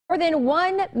More than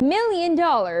 $1 million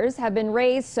have been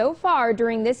raised so far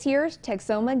during this year's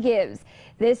Texoma Gives.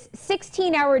 This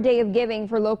 16-hour day of giving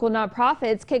for local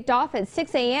nonprofits kicked off at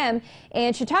 6 a.m.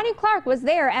 and Shatani Clark was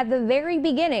there at the very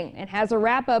beginning and has a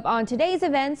wrap-up on today's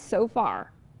events so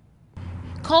far.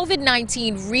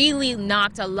 COVID-19 really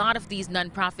knocked a lot of these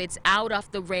nonprofits out of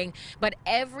the ring, but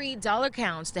every dollar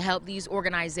counts to help these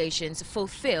organizations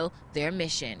fulfill their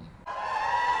mission.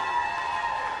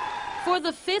 For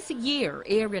the 5th year,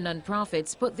 area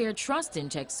nonprofits put their trust in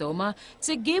Texoma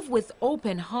to give with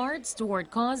open hearts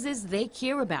toward causes they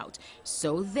care about,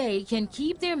 so they can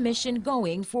keep their mission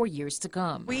going for years to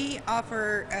come. We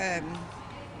offer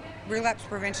relapse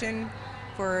prevention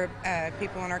for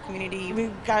people in our community.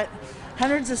 We've got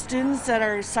hundreds of students that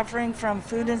are suffering from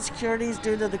food insecurities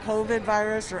due to the COVID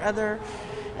virus or other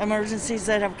emergencies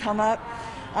that have come up.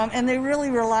 And they really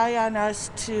rely on us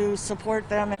to support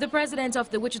them. The president of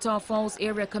the Wichita Falls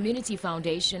Area Community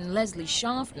Foundation, Leslie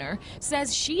Schaffner,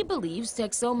 says she believes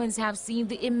Texomans have seen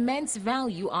the immense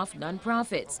value of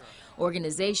nonprofits.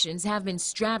 Organizations have been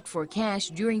strapped for cash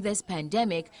during this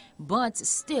pandemic, but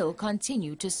still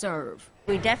continue to serve.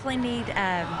 We definitely need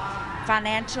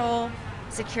financial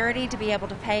security to be able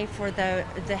to pay for the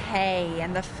hay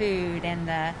and the food and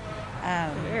the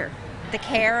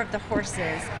care of the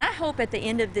horses. I hope at the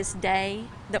end of this day,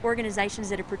 the organizations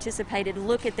that have participated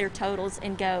look at their totals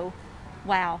and go,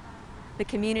 wow, the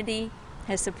community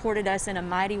has supported us in a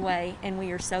mighty way, and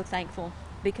we are so thankful.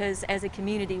 Because as a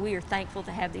community, we are thankful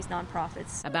to have these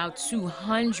nonprofits. About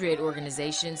 200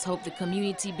 organizations hope the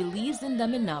community believes in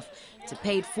them enough to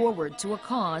pay it forward to a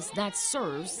cause that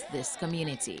serves this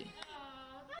community.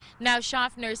 Now,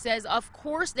 Schaffner says, of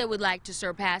course, they would like to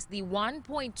surpass the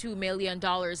 $1.2 million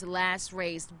last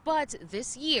raised, but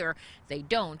this year they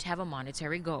don't have a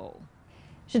monetary goal.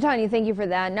 Shatani, thank you for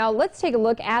that. Now let's take a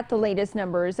look at the latest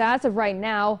numbers. As of right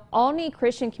now, Alney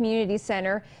Christian Community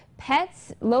Center,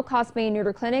 Pets, Low Cost Spay and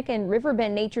Neuter Clinic, and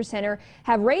Riverbend Nature Center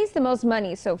have raised the most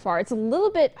money so far. It's a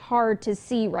little bit hard to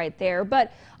see right there,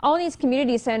 but Alney's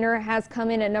Community Center has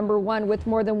come in at number 1 with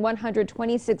more than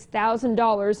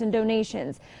 $126,000 in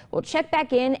donations. We'll check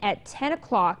back in at 10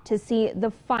 o'clock to see the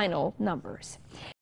final numbers.